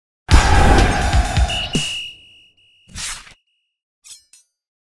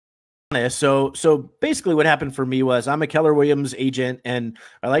So basically what happened for me was I'm a Keller Williams agent, and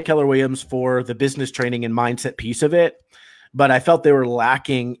I like Keller Williams for the business training and mindset piece of it. But I felt they were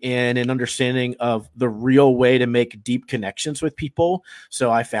lacking in an understanding of the real way to make deep connections with people. So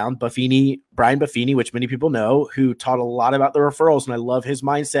I found Brian Buffini, which many people know, who taught a lot about the referrals, and I love his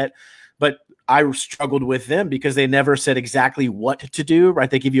mindset. But I struggled with them because they never said exactly what to do, right?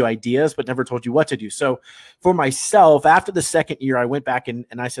 They give you ideas, but never told you what to do. So for myself, after the second year, I went back and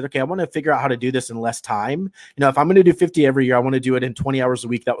I said, okay, I want to figure out how to do this in less time. You know, if I'm going to do 50 every year, I want to do it in 20 hours a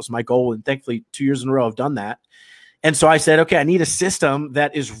week. That was my goal. And thankfully 2 years in a row, I've done that. And so I said, okay, I need a system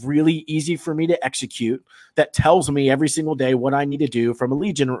that is really easy for me to execute, that tells me every single day what I need to do from a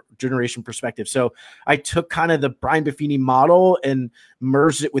lead generation perspective. So I took kind of the Brian Buffini model and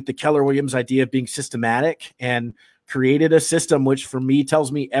merged it with the Keller Williams idea of being systematic, and created a system which for me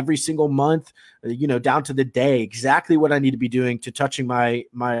tells me every single month, you know, down to the day, exactly what I need to be doing to touching my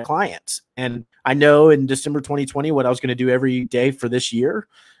clients. And I know in December 2020 what I was going to do every day for this year.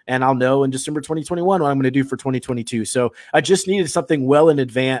 And I'll know in December 2021 what I'm going to do for 2022. So I just needed something well in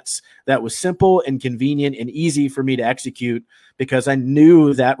advance that was simple and convenient and easy for me to execute, because I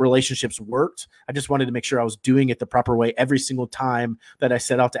knew that relationships worked. I just wanted to make sure I was doing it the proper way every single time that I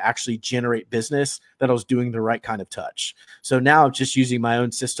set out to actually generate business, that I was doing the right kind of touch. So now I'm just using my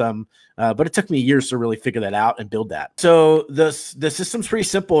own system, but it took me years to really figure that out and build that. So the system's pretty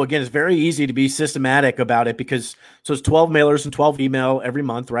simple. Again, it's very easy to be systematic about it, because so it's 12 mailers and 12 email every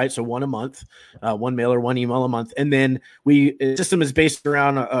month, right? So one a month, one mailer, one email a month. And then the system is based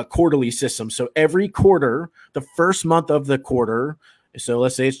around a quarterly system. So every quarter, the first month of the quarter, so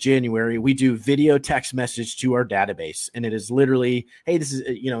let's say it's January, we do video text message to our database. And it is literally, hey, this is,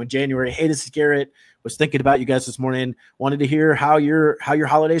 you know, in January, hey, this is Garrett. Was thinking about you guys this morning. Wanted to hear how your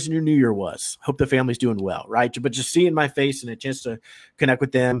holidays and your New Year was. Hope the family's doing well, right? But just seeing my face and a chance to connect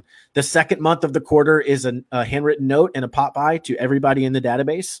with them. The second month of the quarter is a handwritten note and a pop-by to everybody in the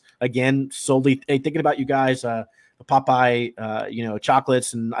database. Again, solely thinking about you guys. Popeye, you know,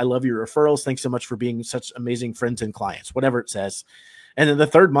 chocolates, and I love your referrals. Thanks so much for being such amazing friends and clients, whatever it says. And then the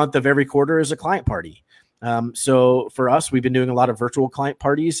third month of every quarter is a client party. So for us, we've been doing a lot of virtual client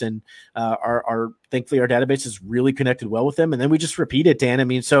parties, and thankfully our database is really connected well with them. And then we just repeat it, Dan. I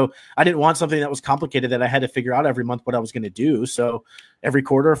mean, so I didn't want something that was complicated that I had to figure out every month what I was going to do. So every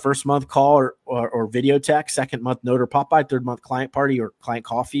quarter, first month call or video text, second month note or pop-by, third month client party or client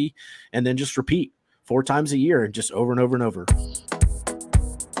coffee, and then just repeat 4 times a year and just over and over and over.